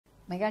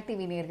Mega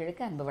TV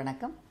நேயர்களுக்கு அன்பு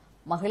வணக்கம்.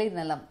 மகளிர்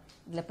நலம்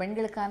இதில்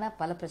பெண்களுக்கான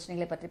பல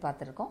பிரச்சனைகளை பற்றி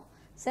பார்த்துருக்கோம்.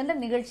 சென்ற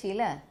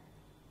நிகழ்ச்சியில்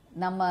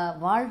நம்ம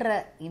வாழ்கிற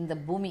இந்த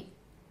பூமி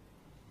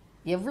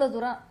எவ்வளோ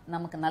தூரம்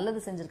நமக்கு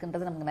நல்லது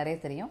செஞ்சுருக்குன்றது நமக்கு நிறைய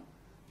தெரியும்.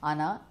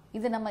 ஆனால்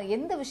இது நம்ம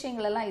எந்த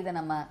விஷயங்களெல்லாம் இதை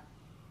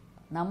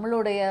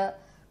நம்மளுடைய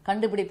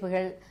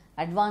கண்டுபிடிப்புகள்,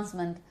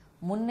 அட்வான்ஸ்மெண்ட்,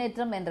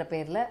 முன்னேற்றம் என்ற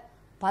பெயரில்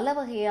பல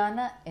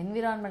வகையான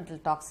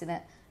என்விரான்மெண்டல் டாக்ஸினை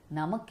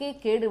நமக்கே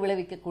கேடு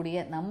விளைவிக்கக்கூடிய,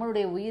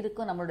 நம்மளுடைய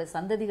உயிருக்கும் நம்மளுடைய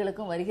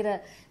சந்ததிகளுக்கும் வருகிற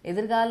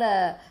எதிர்கால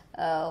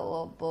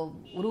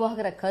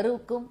உருவாகிற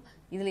கருவுக்கும்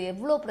இதில்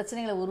எவ்வளோ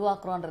பிரச்சனைகளை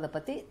உருவாக்குறோன்றதை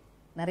பற்றி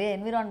நிறைய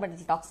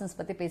என்விரான்மெண்டல் டாக்ஸின்ஸ்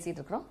பற்றி பேசிகிட்டு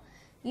இருக்கிறோம்.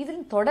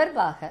 இதன்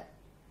தொடர்பாக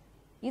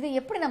இதை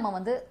எப்படி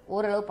நம்ம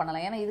ஓரளவு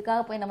பண்ணலாம்? ஏன்னா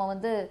இதுக்காக போய்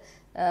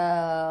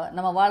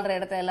நம்ம வாழ்கிற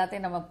இடத்த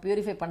எல்லாத்தையும் நம்ம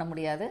பியூரிஃபை பண்ண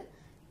முடியாது.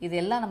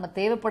 இதெல்லாம் நம்ம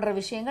தேவைப்படுற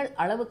விஷயங்கள்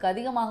அளவுக்கு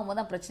அதிகமாகும் போது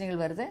தான்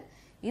பிரச்சனைகள் வருது.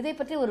 இதை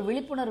பற்றி ஒரு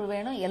விழிப்புணர்வு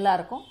வேணும்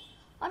எல்லாருக்கும்.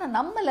 ஆனால்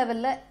நம்ம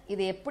லெவலில்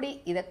இதை எப்படி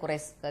இதை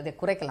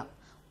குறைக்கலாம்?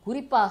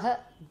 குறிப்பாக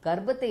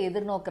கர்ப்பத்தை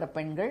எதிர்நோக்கிற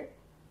பெண்கள்,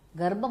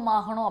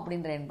 கர்ப்பமாகணும்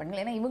அப்படின்ற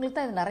பெண்கள், ஏன்னா இவங்களுக்கு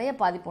தான் இது நிறைய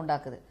பாதிப்பு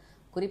உண்டாக்குது.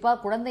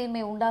 குறிப்பாக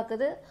குழந்தையின்மை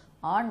உண்டாக்குது,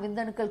 ஆண்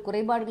விந்தணுக்கள்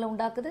குறைபாடுகளை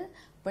உண்டாக்குது,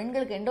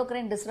 பெண்களுக்கு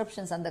எண்டோக்ரைன்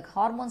டிஸ்ரப்ஷன்ஸ், அந்த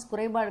ஹார்மோன்ஸ்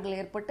குறைபாடுகள்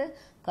ஏற்பட்டு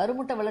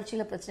கருமுட்டை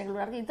வளர்ச்சியில் பிரச்சனைகள்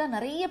உண்டாக்குது. இதுதான்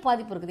நிறைய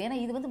பாதிப்பு இருக்குது.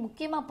 ஏன்னா இது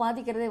முக்கியமாக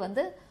பாதிக்கிறதே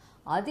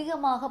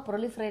அதிகமாக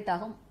ப்ரொலிஃபரேட்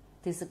ஆகும்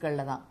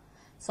திசுக்களில் தான்.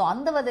 ஸோ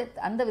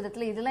அந்த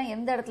விதத்தில் இதெல்லாம்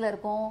எந்த இடத்துல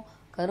இருக்கும்?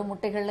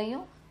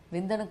 கருமுட்டைகள்லையும்,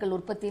 விந்தணுக்கள்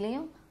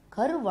உற்பத்தியிலையும்,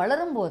 கரு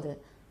வளரும் போது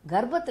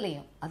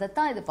கர்ப்பத்திலையும்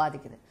அதைத்தான் இது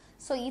பாதிக்குது.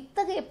 ஸோ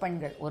இத்தகைய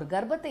பெண்கள், ஒரு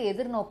கர்ப்பத்தை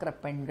எதிர்நோக்கிற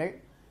பெண்கள்,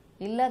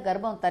 இல்லை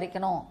கர்ப்பம்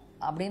தரிக்கணும்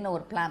அப்படின்னு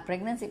ஒரு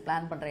ப்ரெக்னன்சி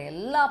பிளான் பண்ணுற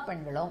எல்லா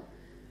பெண்களும்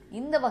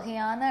இந்த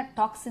வகையான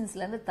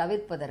டாக்ஸின்ஸ்லேருந்து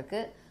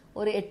தவிர்ப்பதற்கு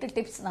ஒரு 8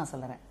 டிப்ஸ் நான்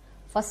சொல்கிறேன்.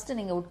 ஃபஸ்ட்டு,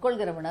 நீங்கள்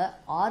உட்கொள்கிற உணவு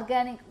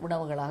ஆர்கானிக்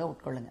உணவுகளாக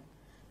உட்கொள்ளுங்க.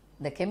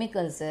 இந்த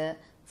கெமிக்கல்ஸு,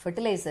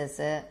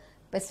 ஃபெர்டிலைசர்ஸு,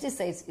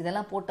 பெஸ்டிசைட்ஸ்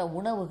இதெல்லாம் போட்ட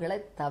உணவுகளை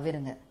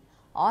தவிருங்க.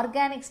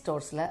 ஆர்கானிக்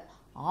ஸ்டோர்ஸில்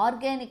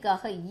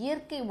ஆர்கானிக்காக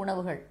இயற்கை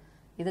உணவுகள்,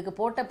 இதுக்கு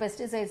போட்ட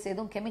பெஸ்டிசைட்ஸ்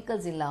எதுவும்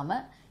கெமிக்கல்ஸ்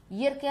இல்லாமல்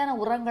இயற்கையான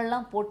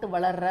உரங்கள்லாம் போட்டு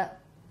வளர்கிற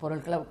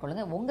பொருட்களை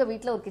உட்கொள்ளுங்க. உங்கள்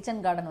வீட்டில் ஒரு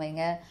கிச்சன் கார்டன்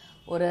வைங்க.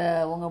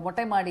 உங்கள்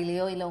மொட்டை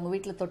மாடியிலையோ இல்லை உங்கள்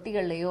வீட்டில்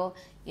தொட்டிகள்லையோ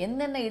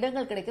என்னென்ன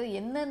இடங்கள் கிடைக்குதோ,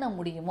 என்னென்ன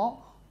முடியுமோ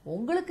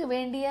உங்களுக்கு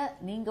வேண்டிய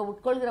நீங்கள்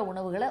உட்கொள்கிற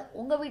உணவுகளை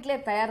உங்கள் வீட்டிலே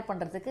தயார்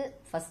பண்ணுறதுக்கு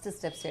ஃபஸ்ட்டு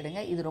ஸ்டெப்ஸ் எடுங்க.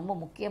 இது ரொம்ப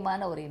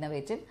முக்கியமான ஒரு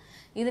இன்னோவேட்டிவ்.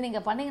 இது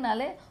நீங்கள்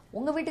பண்ணிங்கனாலே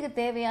உங்கள் வீட்டுக்கு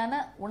தேவையான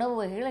உணவு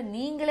வகைகளை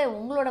நீங்களே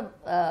உங்களோட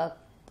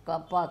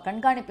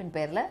கண்காணிப்பின்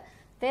பேரில்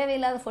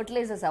தேவையில்லாத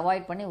ஃபர்டிலைசர்ஸ்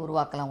அவாய்ட் பண்ணி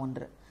உருவாக்கலாம்.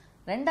 ஒன்று.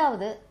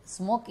 ரெண்டாவது,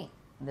 ஸ்மோக்கிங்.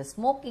 இந்த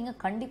ஸ்மோக்கிங்கை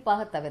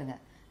கண்டிப்பாக தவிருங்க.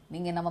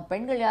 நீங்கள் நம்ம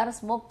பெண்கள் யாரும்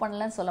ஸ்மோக்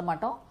பண்ணலன்னு சொல்ல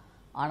மாட்டோம்.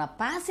 ஆனால்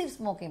பாசிவ்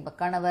ஸ்மோக்கிங், இப்போ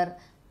கணவர்,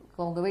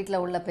 உங்கள்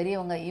வீட்டில் உள்ள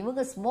பெரியவங்க,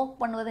 இவங்க ஸ்மோக்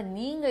பண்ணுவதை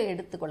நீங்கள்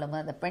எடுத்துக்கொள்ளும்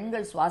அந்த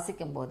பெண்கள்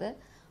சுவாசிக்கும் போது,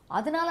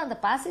 அதனால அந்த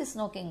பாசிவ்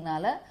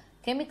ஸ்மோக்கிங்னால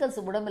கெமிக்கல்ஸ்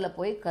உடம்பில்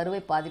போய்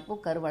கருவை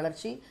பாதிப்பும், கரு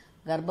வளர்ச்சி,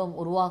 கர்ப்பம்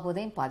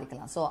உருவாகுவதையும்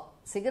பாதிக்கலாம். ஸோ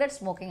சிகரெட்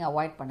ஸ்மோக்கிங்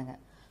அவாய்ட் பண்ணுங்கள்.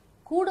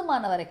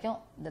 கூடுமான வரைக்கும்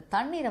இந்த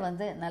தண்ணீரை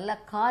நல்லா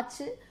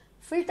காய்ச்சி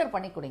ஃபில்டர்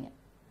பண்ணி குடிங்க.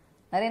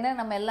 நிறைய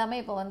நேரம் நம்ம எல்லாமே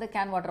இப்போ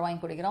கேன் வாட்டர் வாங்கி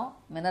குடிக்கிறோம்,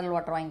 மினரல்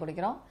வாட்டர் வாங்கி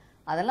குடிக்கிறோம்.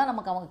 அதெல்லாம்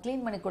நமக்கு அவங்க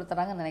க்ளீன் பண்ணி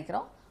கொடுத்துறாங்கன்னு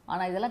நினைக்கிறோம்.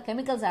 ஆனால் இதெல்லாம்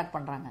கெமிக்கல்ஸ் ஆட்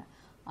பண்ணுறாங்க.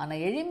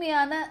 ஆனால்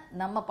எளிமையான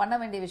நம்ம பண்ண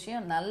வேண்டிய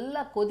விஷயம்,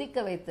 நல்லா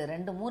கொதிக்க வைத்து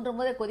 2-3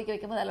 முறை கொதிக்க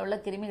வைக்கும்போது அதில் உள்ள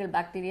கிருமிகள்,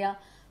 பாக்டீரியா,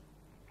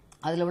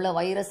 அதில் உள்ள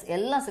வைரஸ்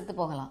எல்லாம் செத்து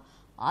போகலாம்.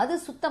 அது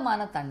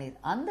சுத்தமான தண்ணீர்.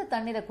 அந்த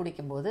தண்ணீரை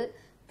குடிக்கும்போது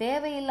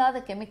தேவையில்லாத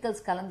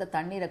கெமிக்கல்ஸ் கலந்த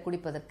தண்ணீரை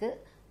குடிப்பதற்கு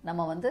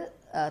நம்ம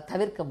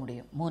தவிர்க்க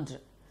முடியும். 3.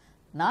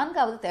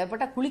 4வது,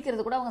 தேவைப்பட்டால்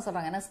குளிக்கிறது கூட அவங்க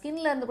சொல்கிறாங்க. ஏன்னா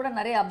ஸ்கின்ல இருந்து கூட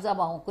நிறைய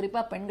அப்சார்ப் ஆகும்.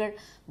 குறிப்பாக பெண்கள்,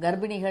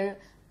 கர்ப்பிணிகள்,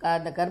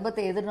 அந்த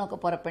கர்ப்பத்தை எதிர்நோக்க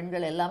போகிற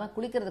பெண்கள் எல்லாமே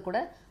குளிக்கிறது கூட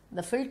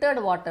இந்த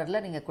ஃபில்டர்டு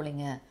வாட்டரில் நீங்கள்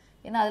குளிங்க.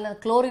 ஏன்னா அதில்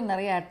குளோரின்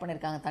நிறைய ஆட்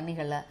பண்ணியிருக்காங்க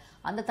தண்ணிகளில்.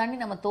 அந்த தண்ணி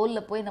நம்ம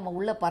தோலில் போய் நம்ம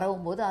உள்ளே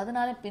பரவும் போது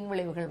அதனால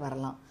பின்விளைவுகள்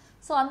வரலாம்.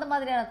 ஸோ அந்த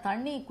மாதிரியான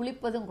தண்ணி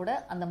குளிப்பதும் கூட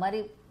அந்த மாதிரி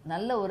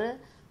நல்ல ஒரு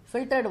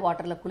ஃபில்டர்டு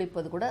வாட்டரில்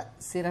குளிப்பது கூட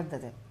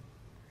சிறந்தது.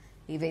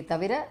 இவை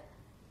தவிர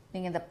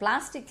நீங்கள் இந்த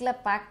பிளாஸ்டிக்கில்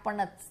பேக்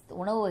பண்ண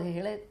உணவு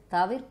வகைகளை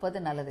தவிர்ப்பது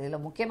நல்லது.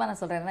 இதில் முக்கியமாக நான்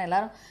சொல்கிறேன்னா,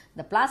 எல்லாரும்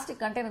இந்த பிளாஸ்டிக்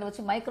கண்டெய்னர்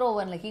வச்சு மைக்ரோ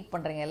ஓவனில் ஹீட்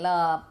பண்ணுறீங்க. எல்லா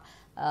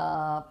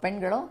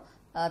பெண்களும்,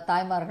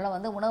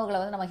 தாய்மார்களும் உணவுகளை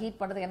நம்ம ஹீட்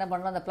பண்ணுறதுக்கு என்ன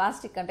பண்ணுறோம்? அந்த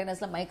பிளாஸ்டிக்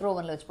கண்டெய்னர்ஸில் மைக்ரோ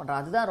ஓவனில் வச்சு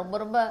பண்ணுறோம். அதுதான் ரொம்ப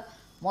ரொம்ப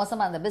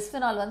மோசமாக. அந்த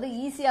பிஸ்ஃபினால்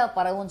ஈஸியாக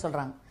பரவும்னு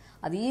சொல்கிறாங்க.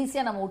 அது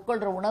ஈஸியாக நம்ம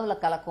உட்கொள்கிற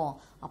உணவில் கலக்கும்.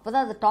 அப்போ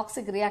தான் அது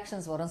டாக்ஸிக்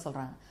ரியாக்ஷன்ஸ் வரும்னு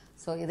சொல்கிறாங்க.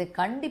 ஸோ இதை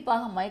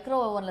கண்டிப்பாக மைக்ரோ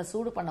ஓவனில்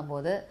சூடு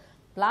பண்ணும்போது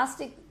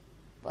பிளாஸ்டிக்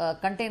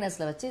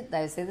கண்டெய்னர்ஸில் வச்சு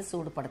தயவுசெய்து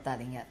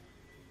சூடுபடுத்தாதீங்க.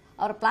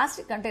 அவர்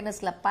பிளாஸ்டிக்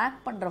கண்டெய்னர்ஸில் பேக்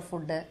பண்ணுற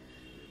food,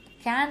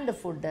 canned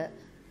food,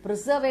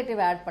 preservative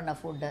add பண்ண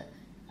ஃபுட்டு,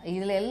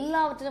 இதில்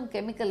எல்லாவற்றிலும்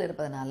கெமிக்கல்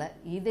இருப்பதனால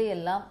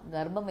இதையெல்லாம்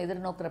கர்ப்பம்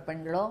எதிர்நோக்கிற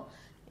பெண்களோ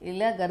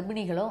இல்லை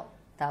கர்ப்பிணிகளோ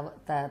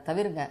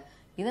தவிருங்க.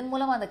 இதன்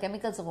மூலம் அந்த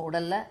கெமிக்கல்ஸ் உங்கள்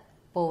உடலில்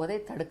போவதை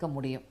தடுக்க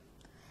முடியும்.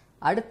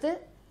 அடுத்து,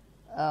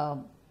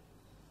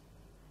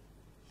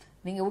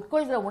 நீங்கள்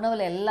உட்கொள்கிற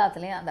உணவில்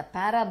எல்லாத்துலேயும் அந்த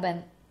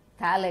பேராபென்,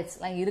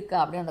 தாலேட்ஸ்லாம் இருக்கா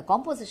அப்படின்னு அந்த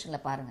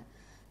காம்போசிஷனில் பாருங்கள்.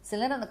 சில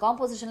நேரம் அந்த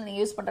காம்போசிஷனில்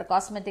நீங்கள் யூஸ் பண்ணுற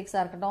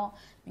காஸ்மெட்டிக்ஸாக இருக்கட்டும்,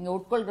 நீங்கள்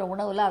உட்கொள்கிற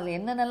உணவில் அதில்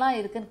என்னென்னலாம்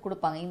இருக்குன்னு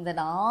கொடுப்பாங்க. இந்த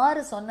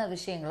 6 சொன்ன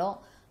விஷயங்களும்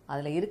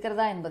அதில்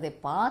இருக்கிறதா என்பதை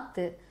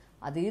பார்த்து,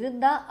 அது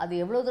இருந்தால் அது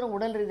எவ்வளோ தூரம்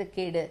உடல் ரீதிய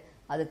கேடு,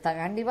 அது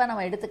கண்டிப்பாக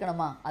நம்ம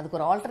எடுத்துக்கணுமா, அதுக்கு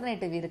ஒரு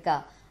ஆல்டர்னேட்டிவ் இருக்கா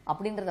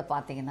அப்படின்றத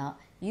பார்த்தீங்கன்னா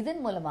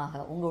இதன்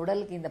மூலமாக உங்கள்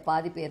உடலுக்கு இந்த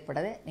பாதிப்பு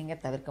ஏற்படதை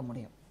நீங்கள் தவிர்க்க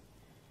முடியும்.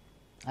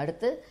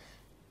 அடுத்து,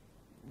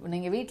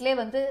 நீங்கள் வீட்டிலே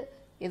வந்து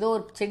ஏதோ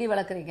ஒரு செடி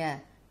வளர்க்குறீங்க,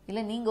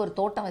 இல்லை நீங்கள் ஒரு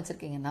தோட்டம்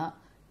வச்சுருக்கீங்கன்னா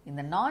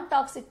இந்த நான்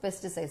டாக்ஸிக்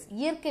பெஸ்டிசைட்ஸ்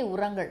இயற்கை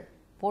உரங்கள்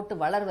போட்டு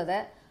வளர்வதை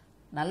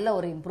நல்ல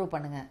ஒரு இம்ப்ரூவ்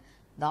பண்ணுங்கள்.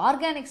 இந்த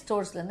ஆர்கானிக்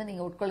ஸ்டோர்ஸ்லேருந்து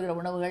நீங்கள் உட்கொள்கிற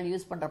உணவுகள்,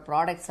 யூஸ் பண்ணுற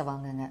ப்ராடக்ட்ஸை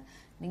வாங்குங்க.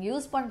 நீங்கள்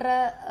யூஸ் பண்ணுற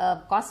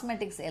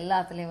காஸ்மெட்டிக்ஸ்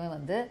எல்லாத்துலேயுமே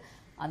வந்து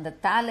அந்த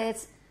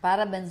தாலேட்ஸ்,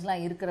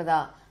 பாராபென்ஸ்லாம் இருக்கிறதா,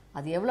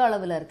 அது எவ்வளோ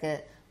அளவில்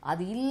இருக்குது,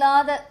 அது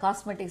இல்லாத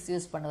காஸ்மெட்டிக்ஸ்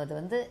யூஸ் பண்ணுவது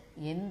வந்து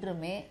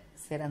என்றுமே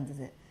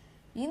சிறந்தது.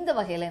 இந்த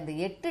வகையில் இந்த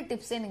 8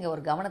 டிப்ஸையும் நீங்கள்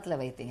ஒரு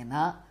கவனத்தில்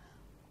வைத்தீங்கன்னா,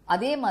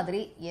 அதே மாதிரி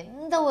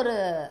எந்த ஒரு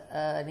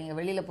நீங்கள்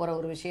வெளியில் போகிற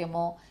ஒரு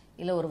விஷயமோ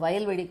இல்லை ஒரு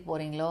வயல்வெளிக்கு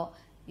போகிறீங்களோ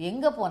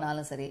எங்கே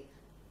போனாலும் சரி,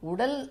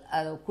 உடல்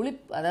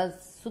அதாவது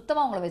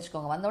சுத்தமாக உங்களை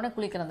வச்சுக்கோங்க. வந்தோடனே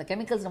குளிக்கணும். அந்த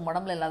கெமிக்கல்ஸ் நம்ம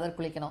உடம்புல இல்லாத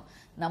குளிக்கணும்.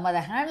 நம்ம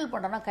அதை ஹேண்டில்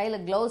பண்ணுறோம்னா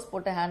கையில் க்ளவுஸ்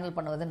போட்டு ஹேண்டில்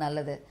பண்ணுவது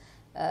நல்லது.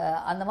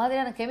 அந்த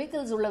மாதிரியான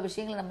கெமிக்கல்ஸ் உள்ள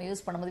விஷயங்களை நம்ம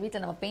யூஸ் பண்ணும்போது,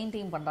 வீட்டில் நம்ம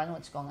பெயிண்டிங் பண்ணுறாங்கன்னு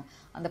வச்சுக்கோங்க,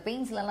 அந்த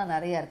பெயிண்ட்ஸ்லாம்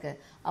நிறையா இருக்குது.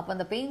 அப்போ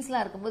அந்த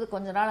பெயிண்ட்ஸ்லாம் இருக்கும்போது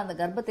கொஞ்ச நாள் அந்த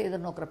கர்ப்பத்தை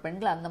எதிர்நோக்கிற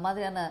பெண்கள் அந்த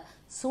மாதிரியான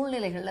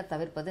சூழ்நிலைகளில்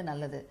தவிர்ப்பது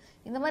நல்லது.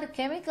 இந்த மாதிரி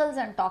கெமிக்கல்ஸ்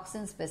அண்ட்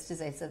டாக்ஸின்ஸ்,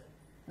 பெஸ்டிசைட்ஸ்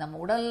நம்ம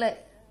உடலில்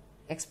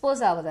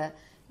எக்ஸ்போஸ் ஆவதை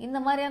இந்த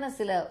மாதிரியான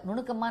சில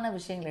நுணுக்கமான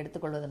விஷயங்களை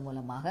எடுத்துக்கொள்வதன்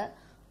மூலமாக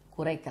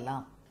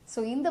குறைக்கலாம். ஸோ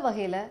இந்த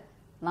வகையில்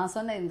நான்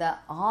சொன்ன இந்த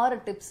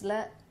 6 டிப்ஸில்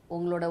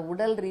உங்களோட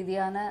உடல்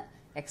ரீதியான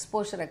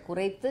எக்ஸ்போஷரை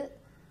குறைத்து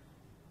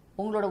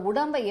உங்களோட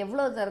உடம்பை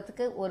எவ்வளோ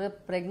தரத்துக்கு ஒரு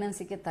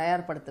ப்ரெக்னன்சிக்கு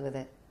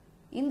தயார்படுத்துவது.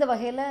 இந்த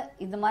வகையில்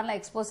இந்த மாதிரிலாம்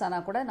எக்ஸ்போஸ்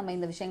ஆனால் கூட நம்ம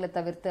இந்த விஷயங்களை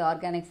தவிர்த்து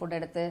ஆர்கானிக் ஃபுட்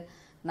எடுத்து,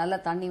 நல்ல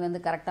தண்ணி வந்து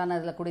கரெக்டான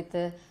இதில்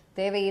குடித்து,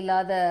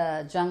 தேவையில்லாத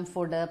junk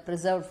food,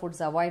 preserved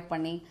foods avoid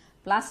பண்ணி,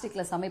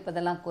 பிளாஸ்டிக்கில்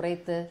சமைப்பதெல்லாம்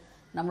குறைத்து,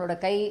 நம்மளோட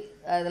கை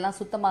இதெல்லாம்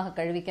சுத்தமாக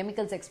கழுவி,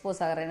 கெமிக்கல்ஸ்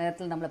எக்ஸ்போஸ் ஆகிற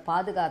நேரத்தில் நம்மளை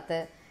பாதுகாத்து,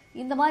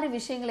 இந்த மாதிரி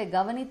விஷயங்களை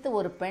கவனித்து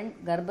ஒரு பெண்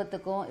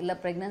கர்ப்பத்துக்கும் இல்லை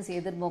ப்ரெக்னன்சி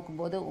எதிர்நோக்கும்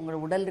போது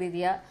உங்கள் உடல்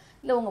ரீதியாக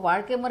இல்லை உங்கள்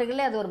வாழ்க்கை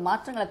முறைகளே அது ஒரு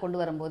மாற்றங்களை கொண்டு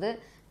வரும்போது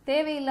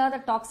தேவையில்லாத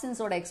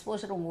டாக்ஸின்ஸோட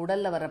எக்ஸ்போஷர் உங்கள்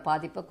உடலில் வர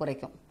பாதிப்பை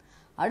குறைக்கும்.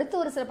 அடுத்து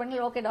ஒரு சில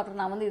பெண்கள், ஓகே டாக்டர்,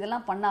 நான் வந்து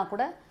இதெல்லாம் பண்ணால்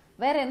கூட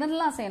வேறு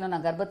என்னென்னலாம் செய்யணும்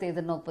நான் கர்ப்பத்தை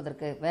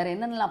எதிர்நோக்குவதற்கு, வேறு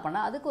என்னென்னலாம்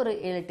பண்ணால், அதுக்கு ஒரு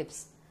 7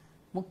 டிப்ஸ்.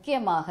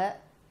 முக்கியமாக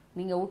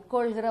நீங்கள்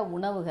உட்கொள்கிற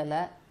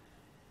உணவுகளை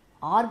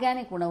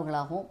ஆர்கானிக்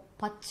உணவுகளாகவும்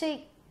பச்சை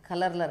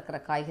கலரில் இருக்கிற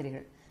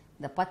காய்கறிகள்,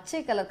 இந்த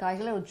பச்சை கலர்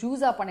காய்கறிகளை ஒரு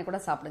ஜூஸாக பண்ணி கூட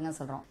சாப்பிடுங்கன்னு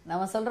சொல்கிறோம்.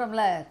 நம்ம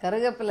சொல்கிறோம்ல,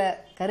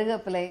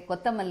 கருவேப்பிலை,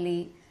 கொத்தமல்லி,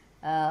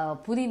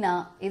 புதினா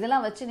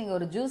இதெல்லாம் வச்சு நீங்கள்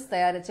ஒரு ஜூஸ்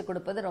தயாரித்து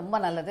கொடுப்பது ரொம்ப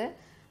நல்லது.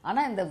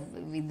 ஆனால்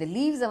இந்த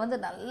லீவ்ஸை வந்து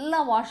நல்லா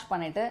வாஷ்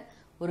பண்ணிவிட்டு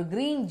ஒரு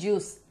க்ரீன்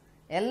ஜூஸ்,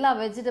 எல்லா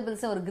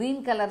வெஜிடபிள்ஸும் ஒரு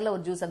க்ரீன் கலரில்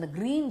ஒரு ஜூஸ், அந்த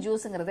க்ரீன்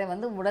ஜூஸுங்கிறதே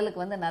வந்து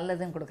உடலுக்கு வந்து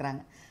நல்லதுன்னு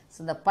கொடுக்குறாங்க. ஸோ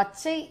இந்த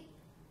பச்சை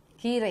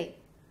கீரை,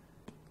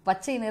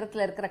 பச்சை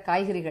நிறத்தில் இருக்கிற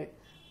காய்கறிகள்,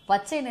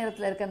 பச்சை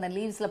நிறத்தில் இருக்க அந்த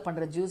லீவ்ஸில்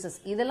பண்ணுற ஜூஸஸ்,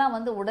 இதெல்லாம்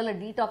வந்து உடலை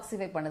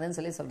டீடாக்சிஃபை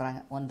பண்ணுதுன்னு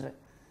சொல்கிறாங்க. 1.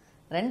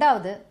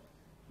 2வது,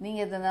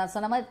 நீங்கள் இதை நான்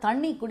சொன்ன மாதிரி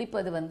தண்ணி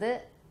குடிப்பது வந்து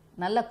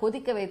நல்லா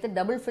கொதிக்க வைத்து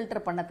டபுள்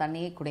ஃபில்டர் பண்ண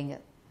தண்ணியை குடிங்க.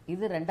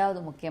 இது 2வது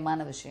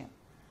முக்கியமான விஷயம்.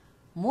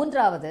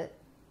 3வது,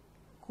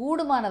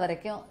 கூடுமான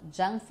வரைக்கும்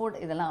ஜங்க் ஃபுட்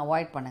இதெல்லாம்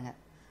அவாய்ட் பண்ணுங்கள்.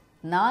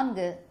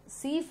 4,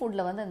 சீ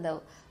ஃபுட்டில் வந்து இந்த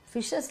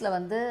ஃபிஷ்ஷஸில்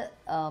வந்து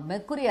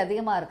மெர்க்குரி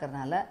அதிகமாக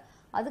இருக்கிறதுனால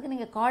அதுக்கு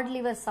நீங்கள் காட்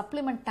லிவர்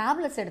சப்ளிமெண்ட்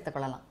டேப்லெட்ஸ்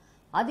எடுத்துக்கொள்ளலாம்.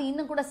 அது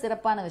இன்னும் கூட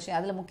சிறப்பான விஷயம்.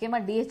 அதில்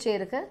முக்கியமாக DHA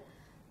இருக்குது,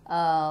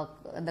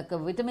 இந்த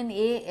விட்டமின்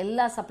A,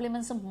 எல்லா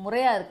சப்ளிமெண்ட்ஸும்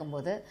முறையாக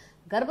இருக்கும்போது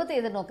கர்ப்பத்தை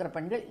எதிர்நோக்கிற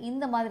பெண்கள்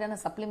இந்த மாதிரியான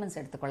சப்ளிமெண்ட்ஸ்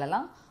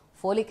எடுத்துக்கொள்ளலாம்.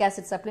 Folic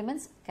acid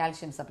supplements,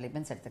 calcium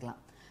supplements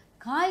எடுத்துக்கலாம்.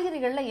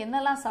 காய்கறிகளில்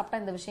என்னெல்லாம் சாப்பிட்டா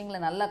இந்த விஷயங்களை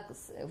நல்ல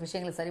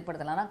விஷயங்களை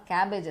சரிப்படுத்தலாம்னா,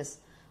 கேபேஜஸ்,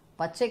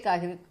 பச்சை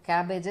காய்கறி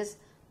கேபேஜஸ்,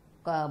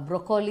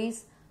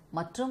 ப்ரொக்கோலிஸ்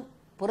மற்றும்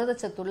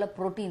புரதச்சத்துள்ள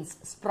புரோட்டீன்ஸ்,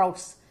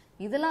 ஸ்ப்ரவுட்ஸ்,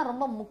 இதெல்லாம்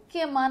ரொம்ப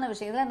முக்கியமான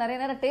விஷயம். இதெல்லாம் நிறைய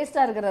நேரம்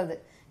டேஸ்ட்டாக இருக்கிறது,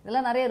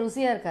 இதெல்லாம் நிறைய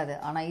ருசியாக இருக்காது.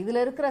 ஆனால்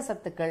இதில் இருக்கிற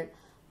சத்துக்கள்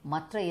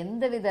மற்ற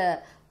எந்தவித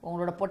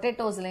உங்களோட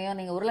பொட்டேட்டோஸ்லையும்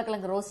நீங்கள்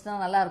உருளைக்கிழங்கு ரோஸ்ட்னா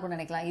நல்லா இருக்கும்னு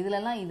நினைக்கலாம்,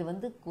 இதிலெல்லாம் இது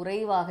வந்து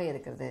குறைவாக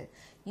இருக்கிறது.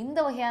 இந்த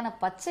வகையான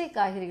பச்சை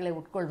காய்கறிகளை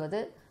உட்கொள்வது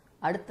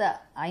அடுத்த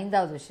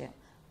 5வது விஷயம்.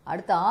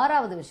 அடுத்த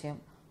 6வது விஷயம்,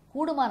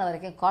 கூடுமான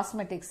வரைக்கும்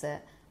காஸ்மெட்டிக்ஸை,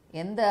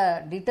 எந்த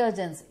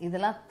டிட்டர்ஜென்ட்ஸ்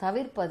இதெல்லாம்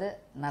தவிர்ப்பது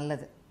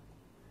நல்லது.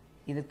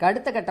 இதுக்கு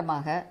அடுத்த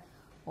கட்டமாக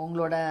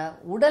உங்களோட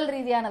உடல்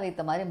ரீதியான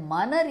வைத்த மாதிரி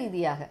மன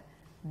ரீதியாக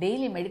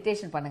டெய்லி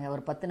மெடிடேஷன் பண்ணுங்கள்.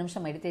 ஒரு 10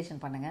 நிமிஷம்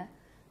மெடிடேஷன் பண்ணுங்கள்.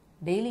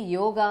 டெய்லி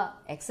யோகா,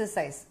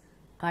 எக்ஸசைஸ்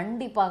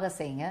கண்டிப்பாக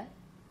செய்யுங்க.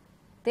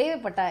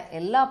 தேவைப்பட்ட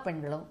எல்லா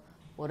பெண்களும்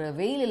ஒரு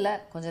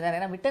வெயிலில் கொஞ்சம் நேரம்,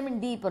 ஏன்னா விட்டமின்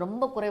D இப்போ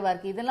ரொம்ப குறைவாக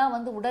இருக்குது, இதெல்லாம்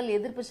வந்து உடல்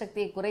எதிர்ப்பு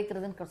சக்தியை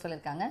குறைக்கிறதுன்னு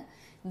சொல்லியிருக்காங்க.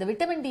 இந்த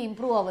விட்டமின் D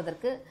இம்ப்ரூவ்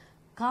ஆவதற்கு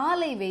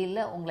காலை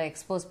வெயிலில் உங்களை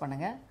எக்ஸ்போஸ்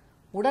பண்ணுங்கள்,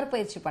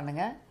 உடற்பயிற்சி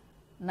பண்ணுங்கள்,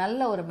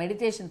 நல்ல ஒரு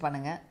மெடிடேஷன்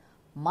பண்ணுங்கள்.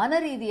 மன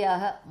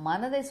ரீதியாக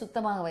மனதை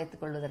சுத்தமாக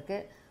வைத்துக் கொள்வதற்கு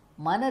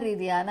மன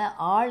ரீதியான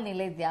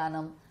ஆழ்நிலை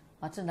தியானம்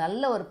மற்றும்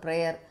நல்ல ஒரு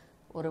ப்ரேயர்,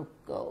 ஒரு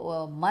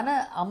மன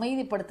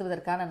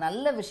அமைதிப்படுத்துவதற்கான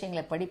நல்ல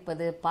விஷயங்களை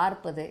படிப்பது,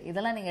 பார்ப்பது,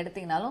 இதெல்லாம் நீங்கள்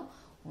எடுத்தீங்கனாலும்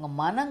உங்கள்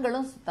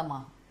மனங்களும்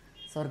சுத்தமாகும்.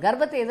 ஸோ ஒரு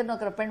கர்ப்பத்தை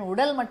எதிர்நோக்கிற பெண்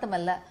உடல்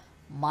மட்டுமல்ல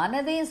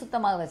மனதையும்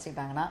சுத்தமாக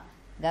வச்சுக்கிட்டாங்கன்னா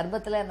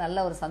கர்ப்பத்தில்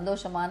நல்ல ஒரு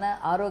சந்தோஷமான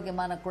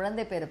ஆரோக்கியமான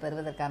குழந்தை பேறு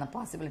பெறுவதற்கான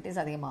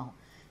பாசிபிலிட்டிஸ் அதிகமாகும்.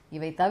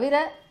 இவை தவிர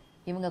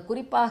இவங்க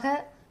குறிப்பாக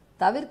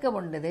தவிர்க்க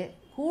வேண்டியது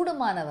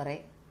கூடுமான வரை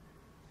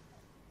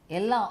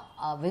எல்லாம்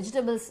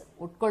வெஜிடபிள்ஸ்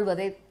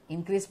உட்கொள்வதை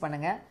இன்க்ரீஸ்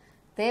பண்ணுங்கள்.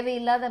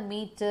 தேவையில்லாத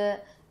மீட்டு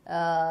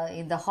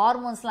இந்த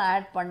ஹார்மோன்ஸ்லாம்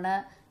ஆட் பண்ண,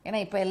 ஏன்னா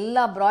இப்போ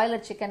எல்லா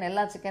பிராய்லர் சிக்கன்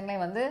எல்லா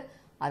சிக்கன்லேயும் வந்து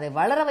அதை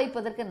வளர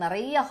வைப்பதற்கு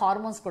நிறைய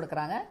ஹார்மோன்ஸ்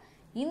கொடுக்குறாங்க.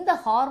 இந்த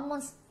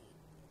ஹார்மோன்ஸ்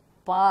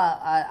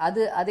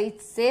அதை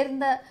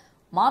சேர்ந்த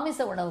மாமிச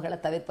உணவுகளை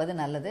தவிர்ப்பது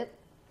நல்லது.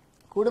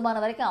 கூடுமான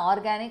வரைக்கும்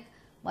ஆர்கானிக்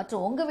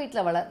மற்றும் உங்கள்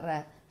வீட்டில் வளர்கிற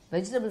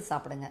வெஜிடபிள்ஸ்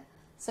சாப்பிடுங்க.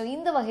 ஸோ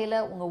இந்த வகையில்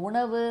உங்கள்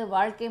உணவு,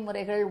 வாழ்க்கை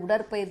முறைகள்,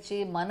 உடற்பயிற்சி,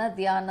 மன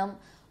தியானம்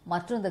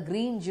மற்றும் இந்த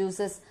க்ரீன்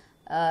ஜூஸஸ்,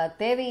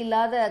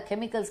 தேவையில்லாத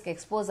கெமிக்கல்ஸ்க்கு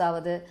எக்ஸ்போஸ்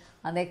ஆகுது,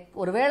 அந்த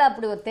ஒருவேளை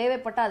அப்படி ஒரு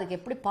தேவைப்பட்டால் அதுக்கு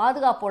எப்படி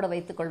பாதுகாப்போடு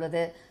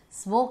வைத்துக்கொள்வது,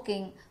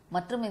 ஸ்மோக்கிங்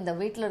மற்றும் இந்த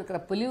வீட்டில் இருக்கிற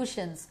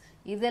பொல்யூஷன்ஸ்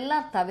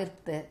இதெல்லாம்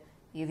தவிர்த்து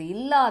இது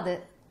இல்லாது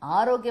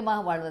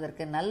ஆரோக்கியமாக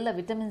வாழ்வதற்கு நல்ல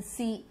விட்டமின்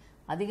சி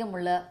அதிகம்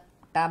உள்ள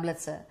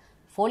டேப்லெட்ஸு,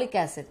 ஃபோலிக்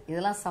ஆசிட்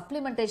இதெல்லாம்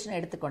சப்ளிமெண்டேஷன்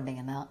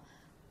எடுத்துக்கொண்டீங்கன்னா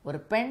ஒரு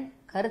பெண்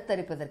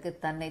கருத்தரிப்பதற்கு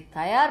தன்னை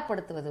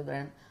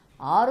தயார்படுத்துவதுடன்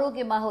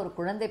ஆரோக்கியமாக ஒரு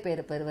குழந்தை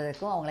பேறு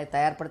பெறுவதற்கும் அவங்களை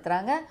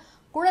தயார்படுத்துகிறாங்க.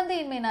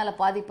 குழந்தையின்மையினால்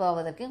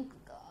பாதிப்பாவதற்கும்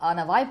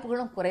ஆன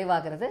வாய்ப்புகளும்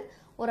குறைவாகிறது.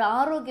 ஒரு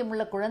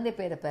ஆரோக்கியமுள்ள குழந்தை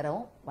பேறு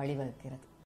பெறவும் வழிவகுக்கிறது.